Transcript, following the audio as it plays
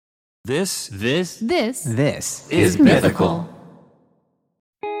This is mythical.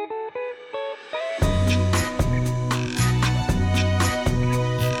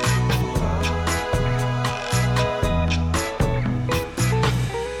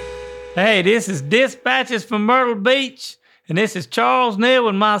 Hey, this is Dispatches from Myrtle Beach, and this is Charles Neal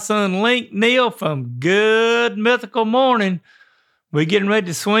with my son Link Neal from Good Mythical Morning. We're getting ready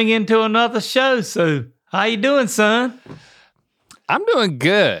to swing into another show, so how you doing, son? I'm doing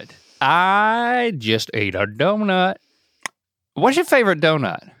good. I just ate a donut. What's your favorite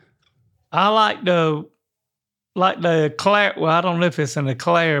donut? I like the eclair. Well, I don't know if it's an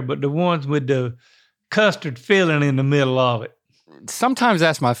eclair, but the ones with the custard filling in the middle of it. Sometimes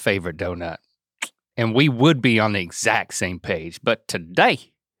that's my favorite donut. And we would be on the exact same page. But today,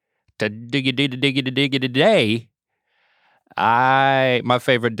 my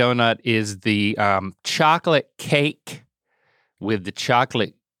favorite donut is the chocolate cake with the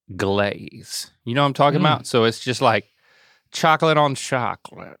chocolate glaze. You know what I'm talking about? So it's just like chocolate on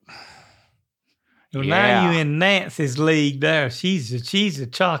chocolate. Well, now you're in Nancy's league there. She's a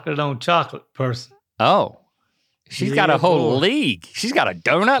chocolate on chocolate person. Oh, she's got a whole league. She's got a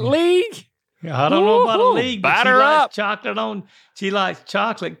donut league? I don't know about a league, but she likes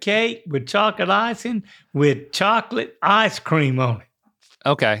chocolate cake with chocolate icing with chocolate ice cream on it.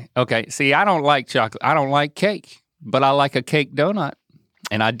 Okay. See, I don't like chocolate. I don't like cake, but I like a cake donut.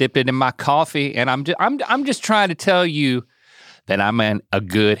 And I dip it in my coffee, and I'm just trying to tell you that I'm in a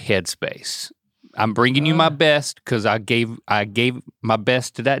good headspace. I'm bringing you my best because I gave my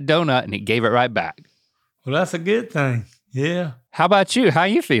best to that donut, and it gave it right back. Well, that's a good thing. Yeah. How about you? How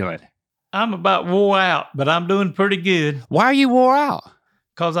you feeling? I'm about wore out, but I'm doing pretty good. Why are you wore out?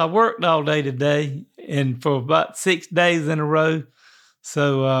 Because I worked all day today and for about 6 days in a row.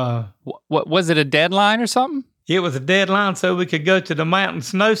 So, what was it, a deadline or something? It was a deadline so we could go to the mountain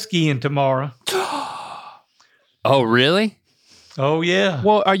snow skiing tomorrow. Oh, really? Oh, yeah.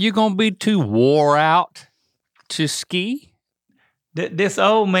 Well, are you going to be too wore out to ski? This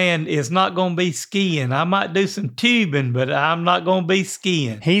old man is not going to be skiing. I might do some tubing, but I'm not going to be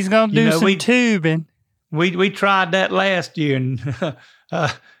skiing. He's going to do some tubing. We tried that last year, and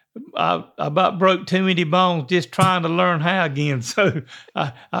I about broke too many bones just trying to learn how again. So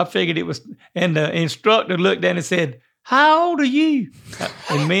I figured it was, and the instructor looked at it and said, "How old are you?"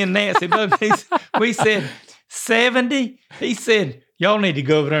 And me and Nancy both, we said, 70. He said, "Y'all need to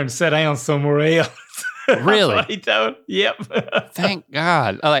go over there and sit down somewhere else." Really? That's what he told. Yep. Thank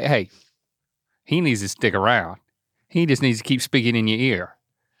God. Hey, he needs to stick around. He just needs to keep speaking in your ear.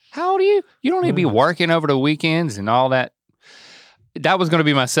 How old are you? You don't need to be working over the weekends and all that. That was going to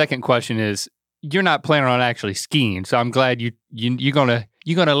be my second question is, you're not planning on actually skiing, so I'm glad you're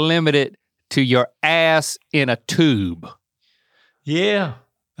gonna limit it to your ass in a tube. Yeah,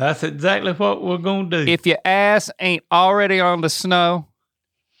 that's exactly what we're going to do. If your ass ain't already on the snow,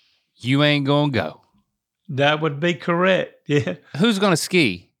 you ain't going to go. That would be correct, yeah. Who's going to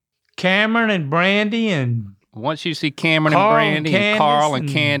ski? Cameron and Brandy and... Once you see Cameron and Brandy and Carl and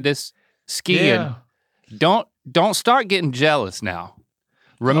Candace skiing, don't start getting jealous now.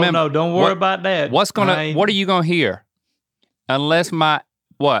 Remember, no, don't worry about that. What are you going to hear? Unless my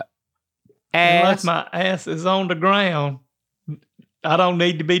Unless my ass is on the ground, I don't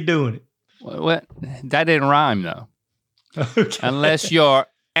need to be doing it. What? That didn't rhyme, though. Okay. Unless your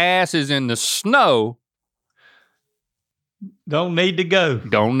ass is in the snow. Don't need to go.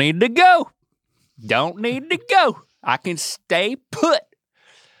 Don't need to go. Don't need to go. I can stay put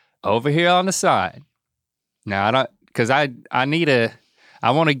over here on the side. Now, I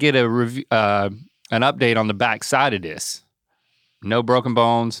want to get a review, an update on the back side of this. No broken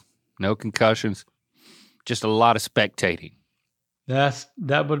bones, no concussions, just a lot of spectating.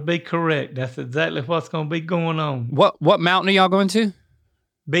 That would be correct. That's exactly what's going to be going on. What mountain are y'all going to?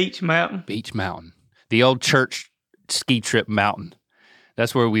 Beach Mountain. Beach Mountain. The old church ski trip mountain.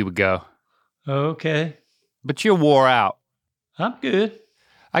 That's where we would go. Okay. But you're wore out. I'm good.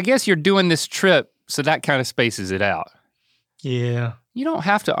 I guess you're doing this trip, so that kind of spaces it out. Yeah. You don't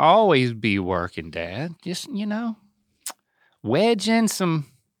have to always be working, Dad. Just, wedge in some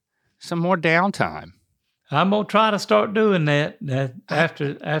more downtime. I'm going to try to start doing that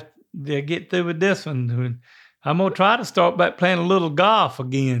after they get through with this one. I'm going to try to start back playing a little golf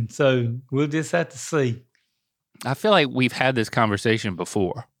again, so we'll just have to see. I feel like we've had this conversation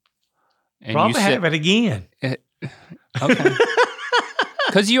before. And probably have it again. Okay.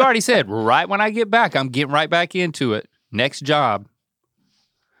 Because you already said, right when I get back, I'm getting right back into it. Next job.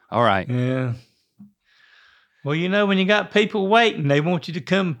 All right. Yeah. Well, when you got people waiting, they want you to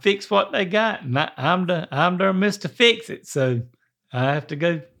come fix what they got. And I'm their Mr. Fix It, so I have to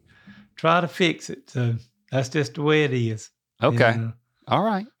go try to fix it. So that's just the way it is. Okay. Yeah. All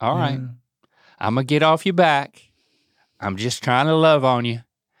right. Yeah. I'm going to get off your back. I'm just trying to love on you.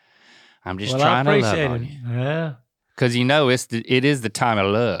 I'm just trying to love on you. Yeah. Because it is the time of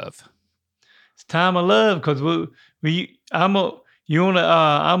love. It's time of love because I'm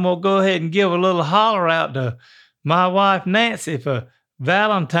gonna go ahead and give a little holler out to my wife Nancy for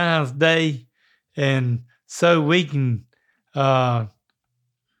Valentine's Day, and so we can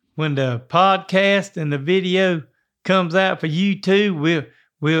when the podcast and the video comes out for YouTube,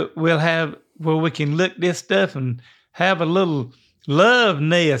 we'll have where we can look this stuff and have a little love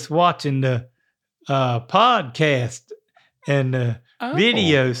nest watching the podcast and the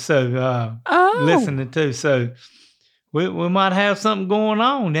video. So listening to. So we might have something going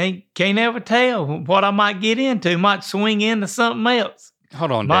on. They can't ever tell what I might get into. Might swing into something else.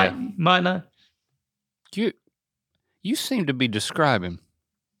 Hold on, Dad. Might not. You seem to be describing.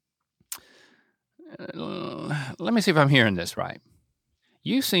 Let me see if I'm hearing this right.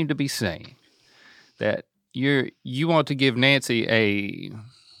 You seem to be saying that you want to give Nancy a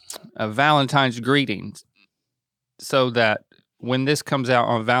Valentine's greeting so that when this comes out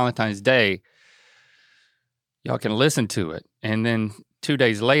on Valentine's Day, y'all can listen to it. And then 2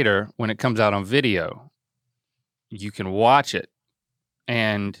 days later, when it comes out on video, you can watch it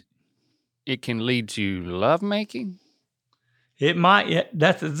and it can lead to lovemaking? It might. Yeah,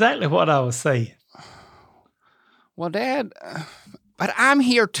 that's exactly what I was saying. Well, Dad, but I'm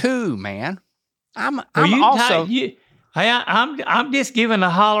here too, man. I'm just giving a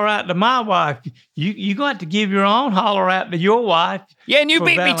holler out to my wife. You got to give your own holler out to your wife. Yeah, and you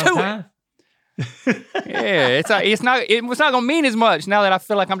beat me to it. Yeah, it's not gonna mean as much now that I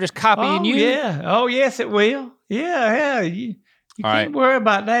feel like I'm just copying you. Yeah. Oh yes, it will. Yeah. You can't worry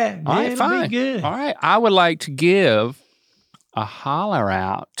about that. All right, it'll fine. Be good. All right. I would like to give a holler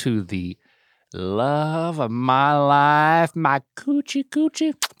out to the love of my life, my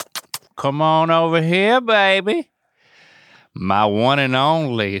coochie. Come on over here, baby. My one and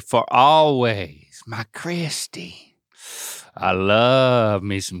only for always, my Christy. I love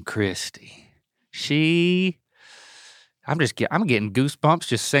me some Christy. I'm getting goosebumps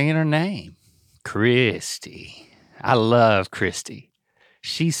just saying her name. Christy. I love Christy.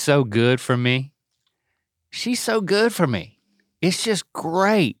 She's so good for me. It's just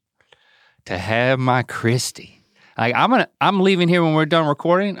great to have my Christy. Like I'm leaving here when we're done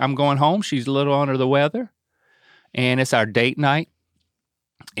recording. I'm going home. She's a little under the weather. And it's our date night.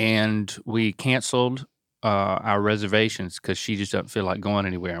 And we canceled our reservations because she just doesn't feel like going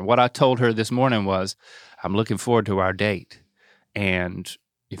anywhere. And what I told her this morning was, I'm looking forward to our date. And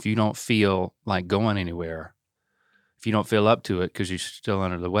if you don't feel like going anywhere, if you don't feel up to it because you're still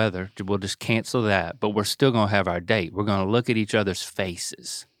under the weather, we'll just cancel that. But we're still going to have our date. We're going to look at each other's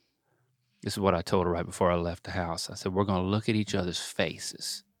faces. This is what I told her right before I left the house. I said, we're going to look at each other's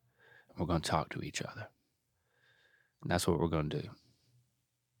faces. And we're going to talk to each other. And that's what we're going to do.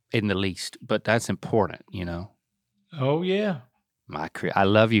 In the least. But that's important, you know? Oh, yeah. I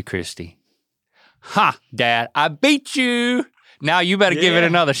love you, Christy. Ha, Dad, I beat you. Now you better give it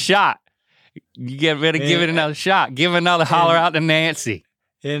another shot. Better give it another shot. Give another holler out to Nancy.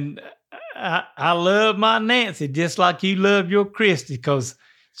 And I love my Nancy just like you love your Christy because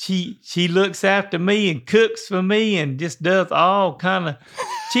she looks after me and cooks for me and just does all kind of.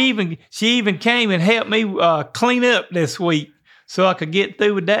 She even came and helped me clean up this week so I could get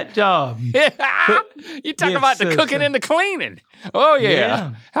through with that job. You talking about the cooking and the cleaning? Oh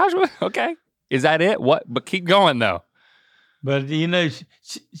yeah. Okay? Is that it? What? But keep going though. But you know,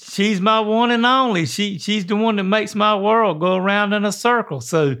 she's my one and only. She's the one that makes my world go around in a circle.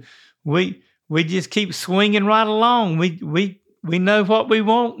 So we just keep swinging right along. We know what we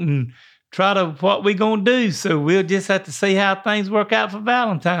want and what we gonna do. So we'll just have to see how things work out for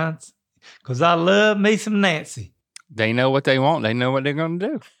Valentine's. Cause I love me some Nancy. They know what they want. They know what they're gonna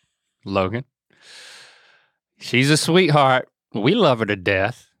do. Logan. She's a sweetheart. We love her to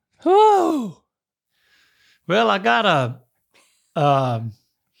death. Woo! Well, I got a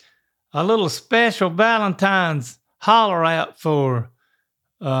little special Valentine's holler out from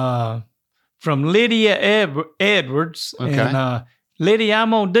Lydia Edwards. Okay. And Lydia,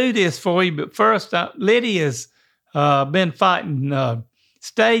 I'm gonna do this for you, but first, Lydia's been fighting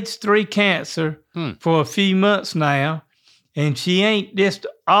stage 3 cancer for a few months now, and she ain't just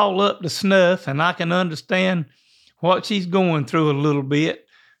all up to snuff, and I can understand what she's going through a little bit,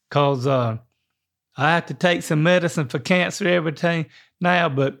 because I have to take some medicine for cancer every time now,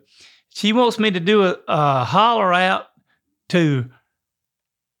 but she wants me to do a holler out to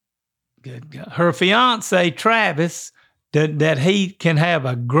her fiance, Travis, that he can have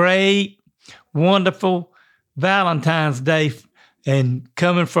a great, wonderful Valentine's Day, and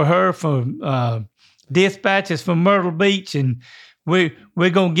coming for her from dispatches from Myrtle Beach, and we're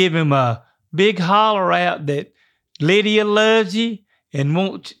gonna give him a big holler out that Lydia loves you and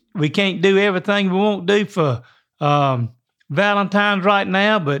we can't do everything we won't do for Valentine's right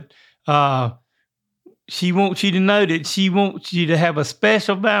now, but she wants you to know that she wants you to have a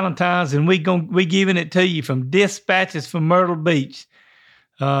special Valentine's, and we giving it to you from dispatches from Myrtle Beach.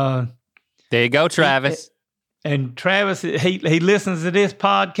 There you go, Travis. And Travis, he listens to this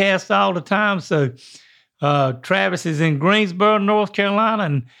podcast all the time. So Travis is in Greensboro, North Carolina,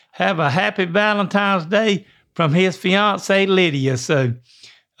 and have a happy Valentine's Day from his fiancée, Lydia. So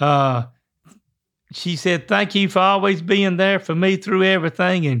she said, thank you for always being there for me through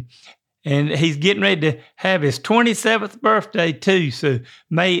everything. And he's getting ready to have his 27th birthday too. So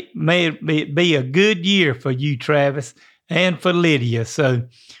may it be a good year for you, Travis, and for Lydia. So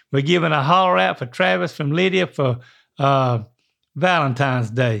we're giving a holler out for Travis from Lydia for Valentine's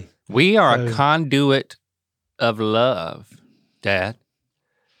Day. We are a conduit of love, Dad.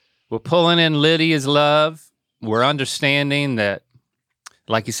 We're pulling in Lydia's love. We're understanding that,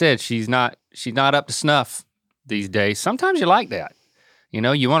 like you said, she's not up to snuff these days. Sometimes you like that. You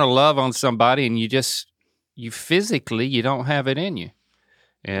know, you want to love on somebody and you physically, you don't have it in you.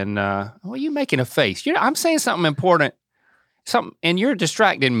 And, you making a face. I'm saying something important, and you're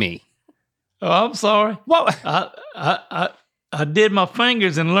distracting me. Oh, I'm sorry. What? I did my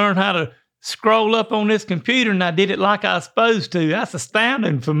fingers and learned how to scroll up on this computer, and I did it like I was supposed to. That's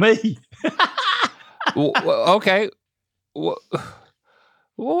astounding for me. Okay.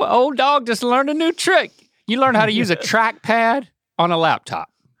 Old dog just learned a new trick. You learned how to use a trackpad on a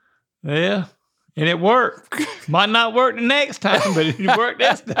laptop. Yeah, and it worked. Might not work the next time, but it worked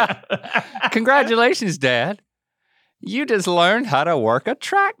this time. Congratulations, Dad. You just learned how to work a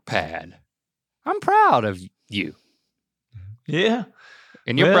trackpad. I'm proud of you. Yeah.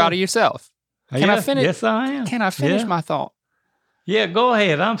 And you're proud of yourself. Can I finish? Yes, I am. Can I finish my thought? Yeah, go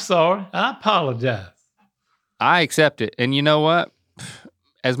ahead. I'm sorry. I apologize. I accept it. And you know what?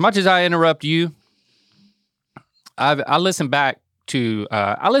 As much as I interrupt you, I listen back to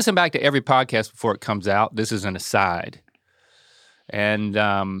every podcast before it comes out. This is an aside. And,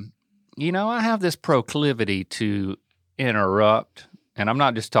 I have this proclivity to interrupt. And I'm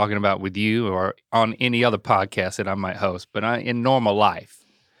not just talking about with you or on any other podcast that I might host, but in normal life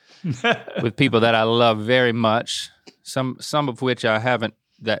with people that I love very much. Some of which I haven't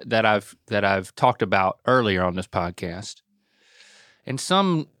that I've talked about earlier on this podcast, and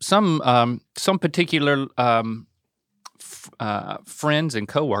some particular friends and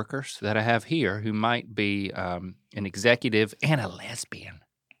coworkers that I have here who might be an executive and a lesbian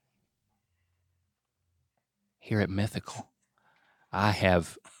here at Mythical. I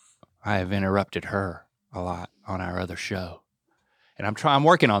have interrupted her a lot on our other show, and I'm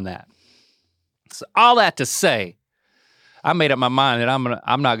working on that. So all that to say, I made up my mind that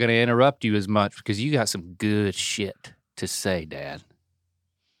I'm not gonna interrupt you as much because you got some good shit to say, Dad,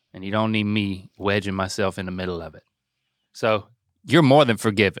 and you don't need me wedging myself in the middle of it. So you're more than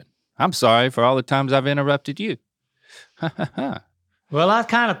forgiven. I'm sorry for all the times I've interrupted you. Well, I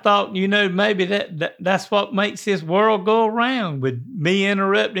kind of thought, maybe that's what makes this world go around, with me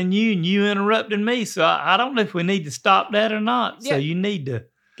interrupting you and you interrupting me. So I don't know if we need to stop that or not. Yeah. So you need to.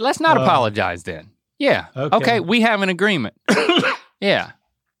 Let's not apologize then. Yeah. Okay. We have an agreement. Yeah.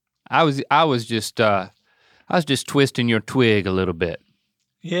 I was just twisting your twig a little bit.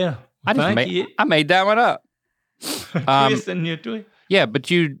 Yeah. I made that one up. Twisting your twig. Yeah,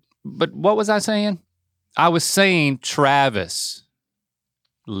 but what was I saying? I was saying, Travis,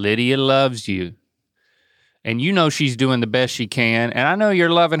 Lydia loves you. And she's doing the best she can. And I know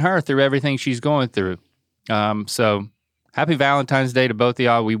you're loving her through everything she's going through. So happy Valentine's Day to both of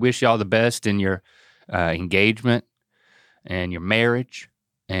y'all. We wish y'all the best in your engagement and your marriage.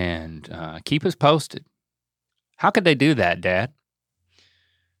 And keep us posted. How could they do that, Dad?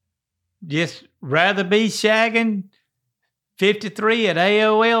 Just rather be shagging 53 at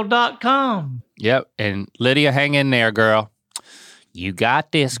AOL.com. Yep. And Lydia, hang in there, girl. You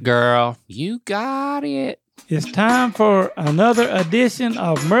got this, girl. You got it. It's time for another edition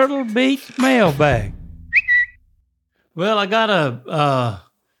of Myrtle Beach Mailbag. Well, I got a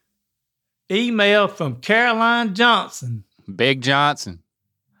email from Caroline Johnson. Big Johnson.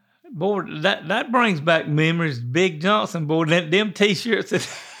 Boy, that brings back memories. Big Johnson, boy, them T-shirts that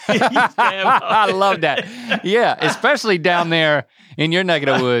he used to have. I love that. Yeah, especially down there in your neck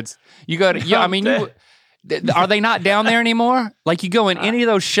of the woods. You go to, are they not down there anymore? Like you go in any of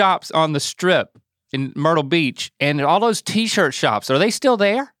those shops on the strip in Myrtle Beach, and all those T-shirt shops, are they still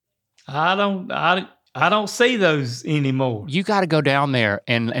there? I don't see those anymore. You got to go down there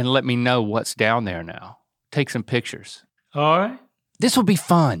and let me know what's down there now. Take some pictures. All right. This will be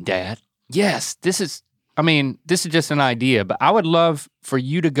fun, Dad. Yes, this is just an idea, but I would love for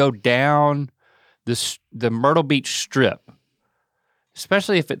you to go down the Myrtle Beach Strip,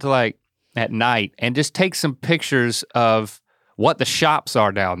 especially if it's like at night, and just take some pictures of what the shops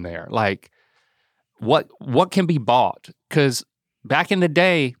are down there. Like what can be bought? Because back in the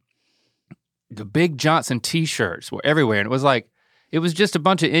day, the Big Johnson T-shirts were everywhere, and it was just a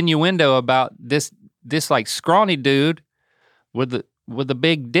bunch of innuendo about this like scrawny dude with the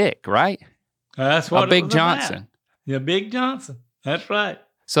big dick, right? That's what a Big Johnson. Yeah, Big Johnson. That's right.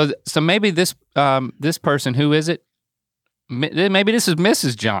 So maybe this person, who is it? Maybe this is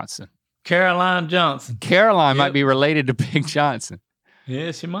Mrs. Johnson. Caroline Johnson. Caroline might be related to Big Johnson.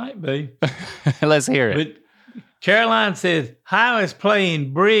 Yeah, she might be. Let's hear it. But Caroline says, how is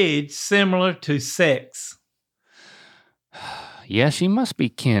playing bridge similar to sex? Yeah, she must be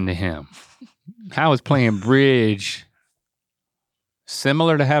kin to him. How is playing bridge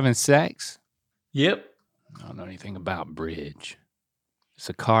similar to having sex? Yep. I don't know anything about bridge. It's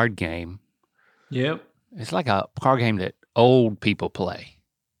a card game. Yep. It's like a card game that old people play.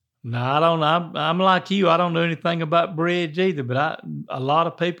 No, I don't. I'm like you. I don't know anything about bridge either, but a lot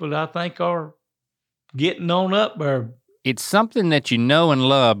of people that I think are getting on up there. It's something that you know and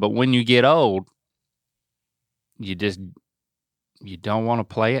love, but when you get old, you don't want to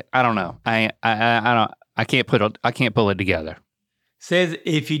play it. I don't know. I can't pull it together. Says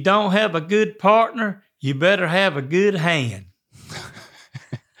if you don't have a good partner, you better have a good hand.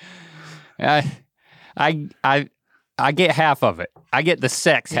 I get half of it. I get the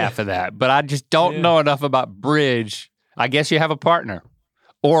sex half of that, but I just don't know enough about bridge. I guess you have a partner,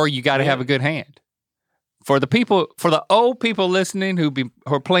 or you got to have a good hand. For the old people listening who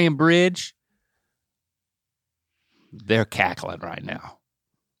are playing bridge, they're cackling right now.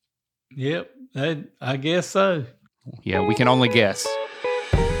 Yep, I guess so. Yeah, we can only guess.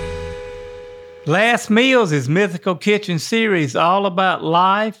 Last Meals is Mythical Kitchen series all about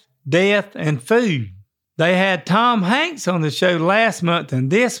life, death, and food. They had Tom Hanks on the show last month,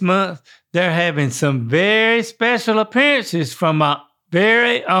 and this month they're having some very special appearances from my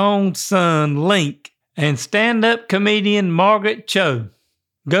very own son, Link, and stand-up comedian Margaret Cho.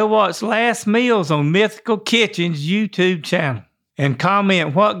 Go watch Last Meals on Mythical Kitchen's YouTube channel and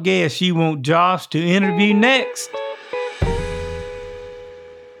comment what guest you want Josh to interview next.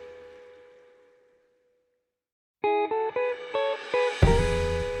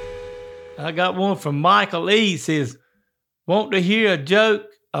 I got one from Michael E. Says, want to hear a joke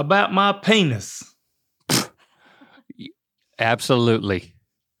about my penis? Absolutely.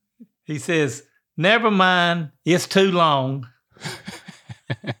 He says, never mind, it's too long.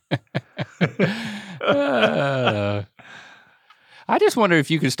 I just wonder if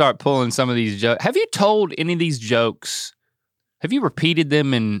you could start pulling some of these jokes. Have you told any of these jokes? Have you repeated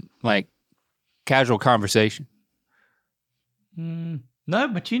them in like casual conversation? No,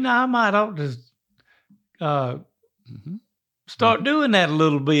 but I might ought to start doing that a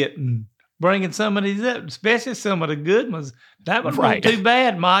little bit and bringing some of these up, especially some of the good ones. That one wasn't too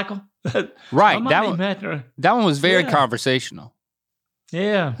bad, Michael. Right, that one was very conversational.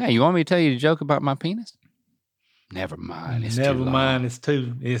 Yeah. Hey, you want me to tell you a joke about my penis? Never mind. It's Never too long. mind. It's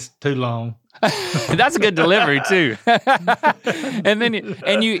too long. That's a good delivery too. And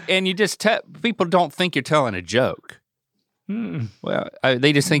then you just people don't think you're telling a joke. Well,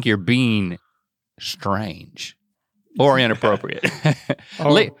 they just think you're being strange or inappropriate,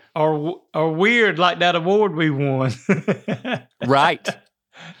 or weird, like that award we won. Right.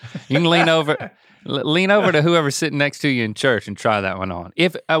 You can lean over to whoever's sitting next to you in church and try that one on.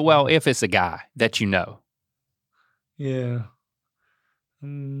 If it's a guy that you know. Yeah.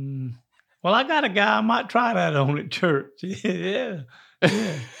 Well, I got a guy I might try that on at church. Yeah.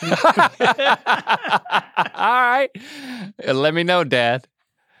 All right. Let me know, Dad.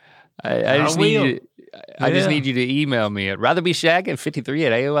 I just need you to email me at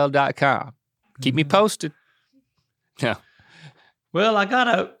ratherbeshag53@aol.com. Keep me posted. No. Well, I'm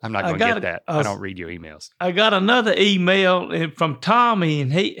not going to get that. I don't read your emails. I got another email from Tommy,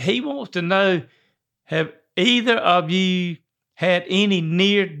 and he wants to know, have either of you had any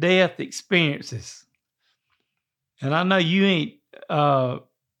near-death experiences? And I know you ain't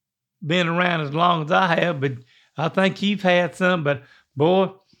been around as long as I have, but I think you've had some. But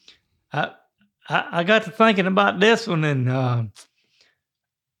boy, I got to thinking about this one, and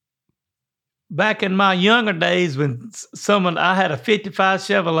back in my younger days, when I had a '55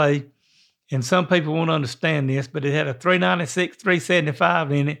 Chevrolet, and some people won't understand this, but it had a 396,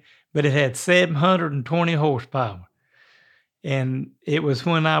 375 in it, but it had 720 horsepower. And it was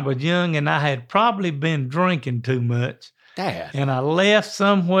when I was young, and I had probably been drinking too much. Dad. And I left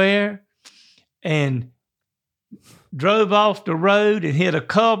somewhere and drove off the road and hit a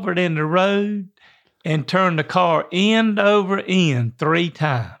culvert in the road and turned the car end over end 3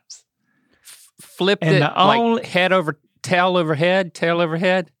 times. Flipped and it like head over, tail overhead, tail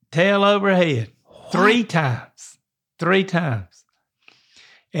overhead? Tail overhead. What? 3 times. 3 times.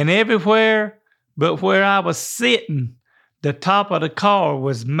 And everywhere but where I was sitting, the top of the car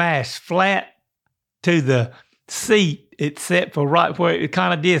was mashed flat to the seat, except for right where it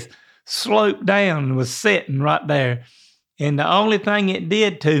kind of just sloped down and was sitting right there. And the only thing it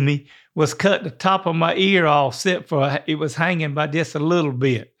did to me was cut the top of my ear off, except for it was hanging by just a little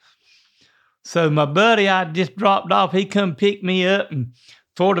bit. So my buddy I just dropped off, he come pick me up, and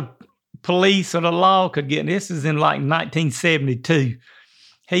before the police or the law could get, this is in like 1972,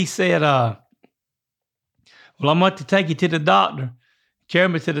 he said, well, I'm going to take you to the doctor. Carry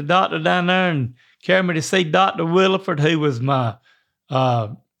me to the doctor down there and carry me to see Dr. Williford, who was my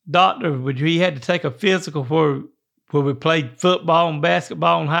doctor. He had to take a physical where we played football and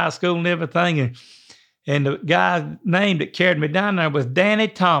basketball in high school and everything. And the guy's name that carried me down there was Danny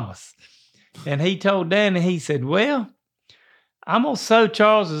Thomas. And he told Danny, he said, well, I'm going to sew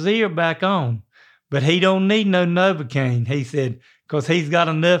Charles's ear back on, but he don't need no Novocaine. He said, because he's got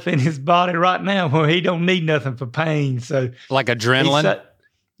enough in his body right now where he don't need nothing for pain. So like adrenaline?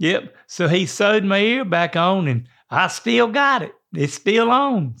 Yep. So he sewed my ear back on, and I still got it. It's still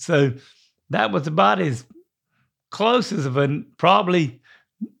on. So that was about as close as probably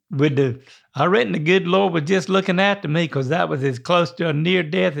I reckon the good Lord was just looking after me, because that was as close to a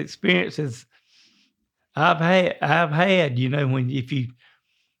near-death experience as I've had, you know, if you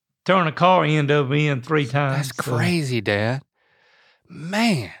turn a car end over end 3 times. That's crazy, Dad.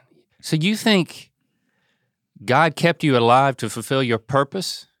 Man. So you think God kept you alive to fulfill your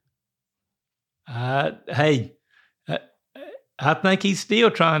purpose? Hey, I think he's still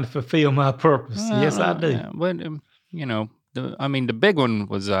trying to fulfill my purpose. Yes, I do. Yeah. But, you know, the big one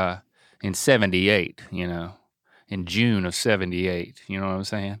was in 78, you know, in June of 78. You know what I'm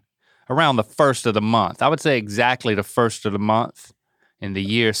saying? Around the first of the month. I would say exactly the first of the month in the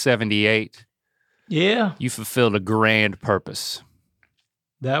year 78. Yeah. You fulfilled a grand purpose.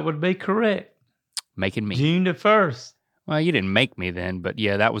 That would be correct. Making me. June the 1st. Well, you didn't make me then, but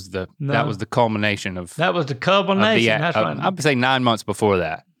yeah, that was the culmination of. That was the culmination. That's right. I would say 9 months before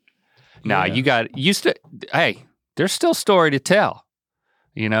that. Now hey, there's still story to tell.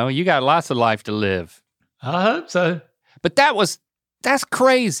 You know, you got lots of life to live. I hope so. But that's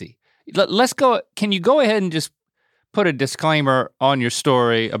crazy. Let's go. Can you go ahead and just put a disclaimer on your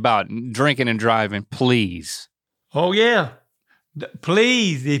story about drinking and driving, please? Oh yeah,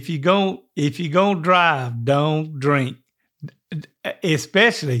 please. If you gonna drive, don't drink.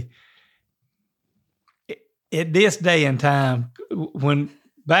 Especially at this day and time, when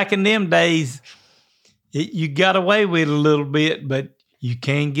back in them days, you got away with it a little bit, but you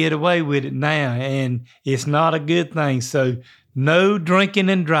can't get away with it now, and it's not a good thing. So no drinking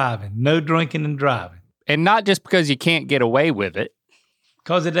and driving. No drinking and driving. And not just because you can't get away with it.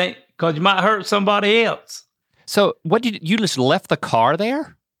 Because you might hurt somebody else. So what you just left the car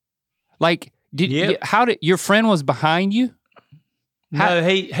there? Like, how did your friend was behind you? No,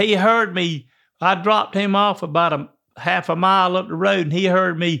 he heard me. I dropped him off about a half a mile up the road, and he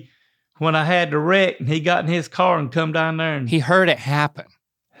heard me when I had the wreck, and he got in his car and come down there. And he heard it happen.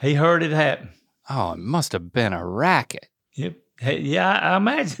 He heard it happen. Oh, it must have been a racket. Yep. Yeah, I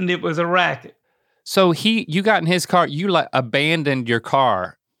imagined it was a racket. So you got in his car, you abandoned your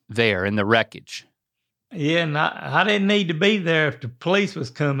car there in the wreckage. Yeah, and I didn't need to be there if the police was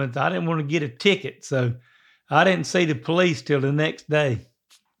coming. I didn't want to get a ticket, so I didn't see the police till the next day.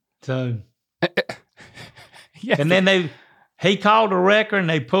 So, yeah. And then he called a wrecker and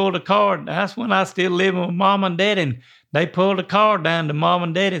they pulled the car. That's when I still living with Mom and Dad, and they pulled the car down to Mom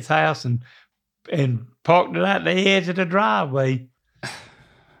and Daddy's house and parked it at the edge of the driveway.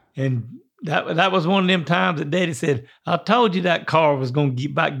 And that was one of them times that Daddy said, I told you that car was going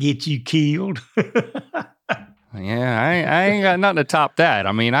to get you killed. Yeah, I ain't got nothing to top that.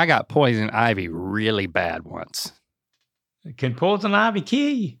 I mean, I got poison ivy really bad once. Can poison ivy kill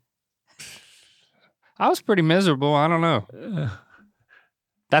you? I was pretty miserable. I don't know.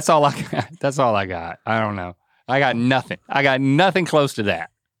 That's all I got. That's all I got. I don't know. I got nothing. I got nothing close to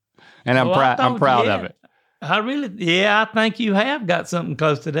that. And I'm proud of it. I think you have got something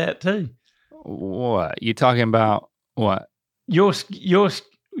close to that too. What? You talking about what? Your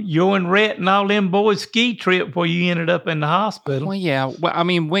you and Rhett and all them boys ski trip where you ended up in the hospital. Well, yeah. Well, I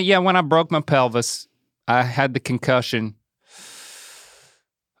mean, when I broke my pelvis, I had the concussion.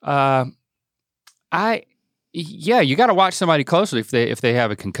 You got to watch somebody closely if they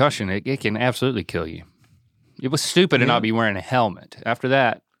have a concussion. It can absolutely kill you. It was stupid to not be wearing a helmet. After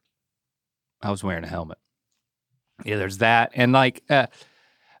that, I was wearing a helmet. Yeah, there's that, and like I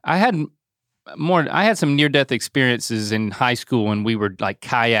had some near-death experiences in high school when we were like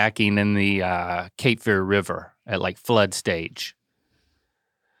kayaking in the Cape Fear River at like flood stage.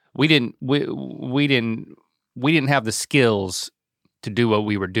 We didn't have the skills to do what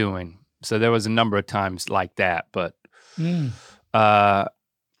we were doing, so there was a number of times like that. But it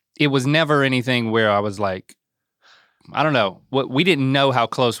was never anything where I was like, I don't know. We didn't know how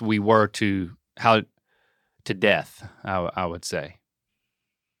close we were to death. I would say.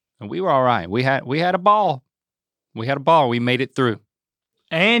 And we were all right. We had a ball. We made it through.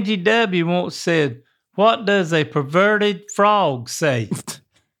 Angie W. once said, "What does a perverted frog say?"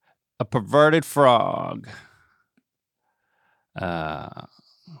 A perverted frog.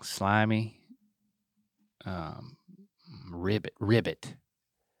 Slimy. Ribbit.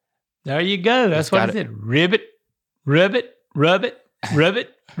 There you go. That's what it said. Ribbit.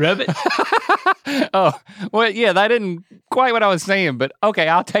 Oh, well, yeah, that didn't quite what I was saying, but okay,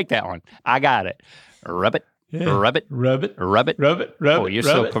 I'll take that one. I got it. Rubbit. Oh, you're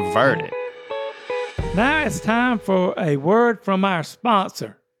so perverted. Now it's time for a word from our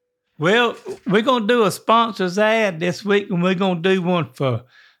sponsor. Well, we're going to do a sponsor's ad this week, and we're going to do one for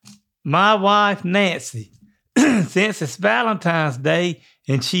my wife, Nancy. Since it's Valentine's Day,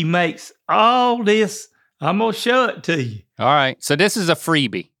 and she makes all this, I'm going to show it to you. All right. So this is a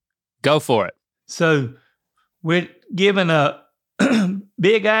freebie. Go for it. So we're giving a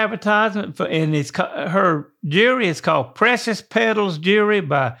big advertisement for, and her jewelry is called Precious Petals Jewelry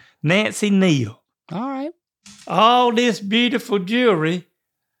by Nancy Neal. All right. All this beautiful jewelry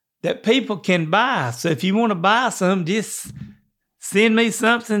that people can buy. So if you want to buy some, just send me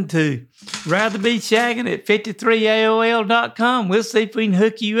something to ratherbechagging@53aol.com. We'll see if we can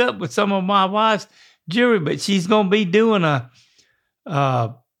hook you up with some of my wife's jewelry. But she's going to be doing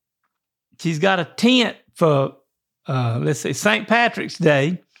she's got a tent for, St. Patrick's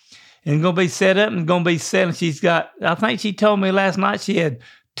Day, and going to be set up and going to be selling. I think she told me last night she had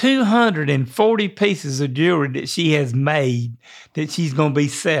 240 pieces of jewelry that she has made that she's going to be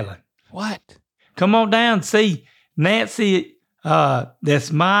selling. What? Come on down and see Nancy.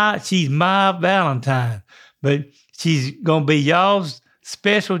 She's my Valentine, but she's going to be y'all's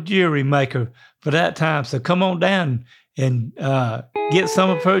special jewelry maker for that time. So come on down and get some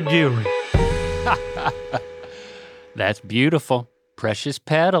of her jewelry. That's beautiful. Precious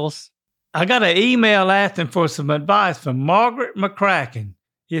petals. I got an email asking for some advice from Margaret McCracken.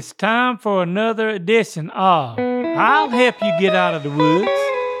 It's time for another edition of I'll Help You Get Out of the Woods.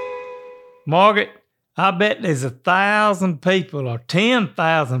 Margaret, I bet there's 1,000 people or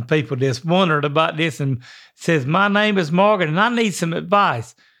 10,000 people that's wondered about this and says, my name is Margaret and I need some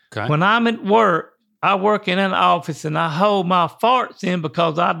advice. Okay. When I'm at work, I work in an office and I hold my farts in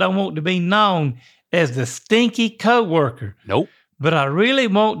because I don't want to be known as the stinky coworker. Nope. But I really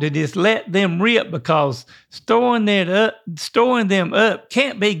want to just let them rip because storing them up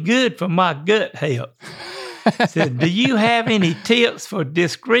can't be good for my gut health. Said, do you have any tips for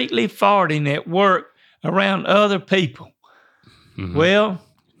discreetly farting at work around other people? Mm-hmm. Well,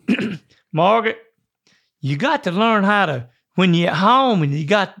 Margaret, you got to learn how to, when you're at home and you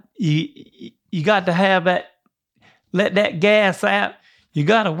got to have that, let that gas out. You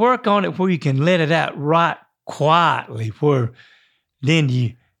got to work on it where you can let it out right quietly, where then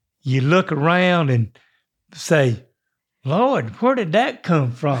you look around and say, Lord, where did that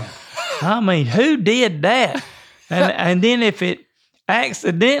come from? I mean, who did that? And then if it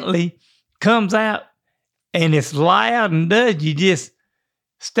accidentally comes out and it's loud and does, you just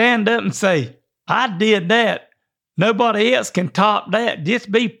stand up and say, I did that. Nobody else can top that.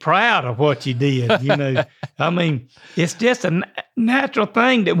 Just be proud of what you did, you know. I mean, it's just a natural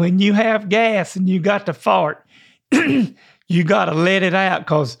thing that when you have gas and you got to fart, you got to let it out,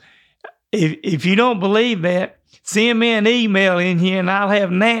 because if you don't believe that, send me an email in here and I'll have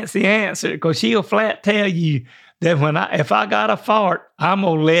Nancy answer it, because she'll flat tell you that if I got a fart, I'm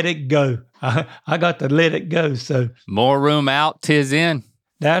going to let it go. I got to let it go. So more room out, 'tis in.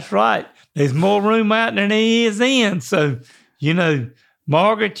 That's right. There's more room out than there is in. So, you know,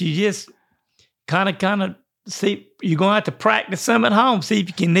 Margaret, you just kind of see, you're going to have to practice some at home, see if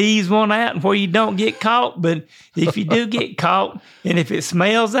you can ease one out and where you don't get caught. But if you do get caught, and if it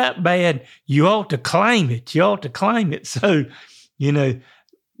smells that bad, you ought to claim it. So, you know,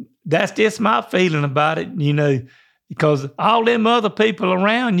 that's just my feeling about it, because all them other people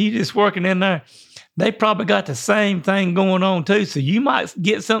around you just working in there, they probably got the same thing going on too. So you might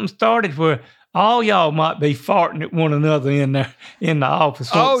get something started where all y'all might be farting at one another in there in the office.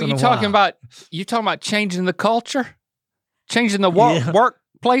 Oh, you talking about changing the culture, changing the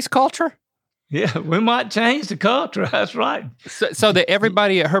workplace culture? Yeah, we might change the culture. That's right. So that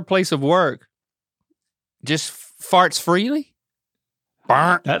everybody at her place of work just farts freely?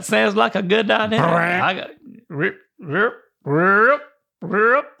 That sounds like a good idea. I got rip.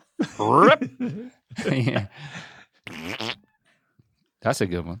 Yeah. That's a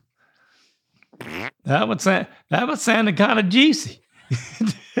good one. That would sound kind of juicy.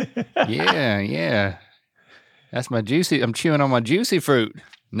 Yeah. That's my juicy. I'm chewing on my juicy fruit.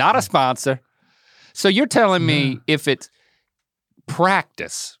 Not a sponsor. So you're telling me if it's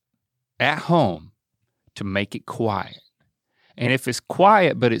practice at home to make it quiet, and if it's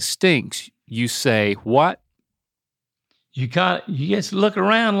quiet but it stinks, you say what? You just look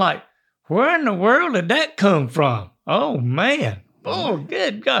around like, where in the world did that come from? Oh man. Oh,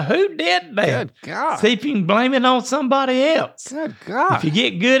 good God. Who did that? Good God. See if you can blame it on somebody else. Good God. If you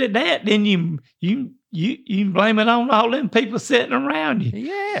get good at that, then you can blame it on all them people sitting around you.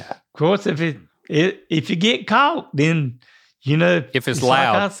 Yeah. Of course, if you get caught, then if it's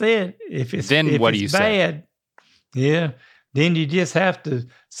loud, like I said, if what do you bad, say? Then you just have to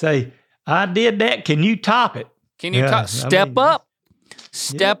say, I did that. Can you top it? Can you step up?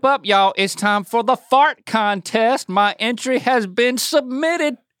 Step up, y'all. It's time for the fart contest. My entry has been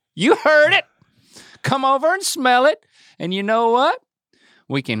submitted. You heard it. Come over and smell it. And you know what?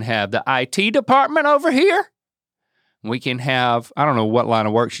 We can have the IT department over here. We can have, I don't know what line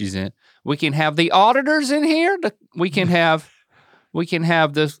of work she's in. We can have the auditors in here. We can have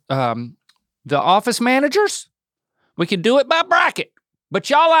the office managers. We can do it by bracket. But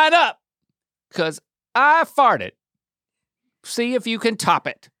y'all line up, because I farted. See if you can top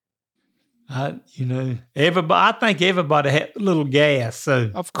it. Everybody. I think everybody had a little gas. So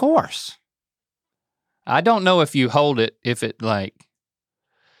of course. I don't know if you hold it. I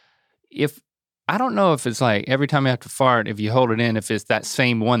don't know if it's like every time you have to fart, if you hold it in, if it's that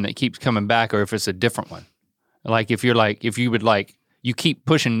same one that keeps coming back, or if it's a different one. Like if you keep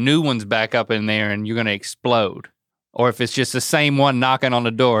pushing new ones back up in there and you're gonna explode, or if it's just the same one knocking on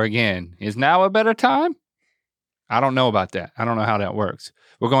the door again. Is now a better time? I don't know about that. I don't know how that works.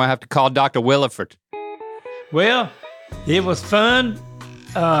 We're going to have to call Dr. Williford. Well, it was fun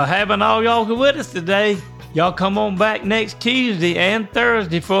having all y'all with us today. Y'all come on back next Tuesday and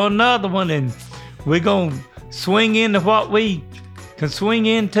Thursday for another one, and we're going to swing into what we can swing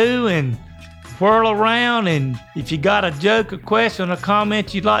into and whirl around. And if you got a joke, a question, or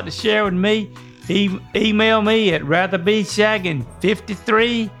comment you'd like to share with me, email me at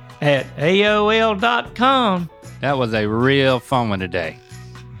ratherbeshagging53@aol.com. That was a real fun one today.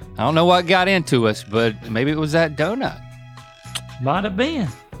 I don't know what got into us, but maybe it was that donut. Might have been.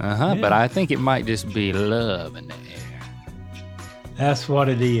 Yeah. But I think it might just be love in the air. That's what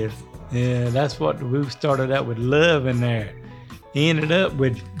it is. Yeah, that's what we started out with, love in there. Ended up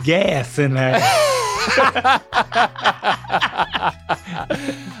with gas in there.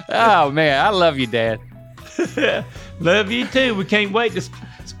 Oh, man, I love you, Dad. Love you, too. We can't wait to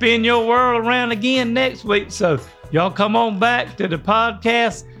spin your world around again next week. So y'all come on back to the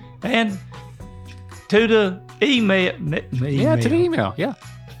podcast and to the email. Yeah, to the email. Yeah.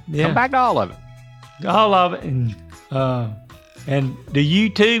 Come back to all of it. All of it. And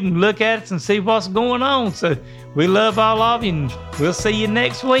the YouTube, and look at us and see what's going on. So we love all of you, and we'll see you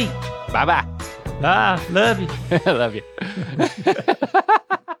next week. Bye-bye. Bye. Love you. Love you.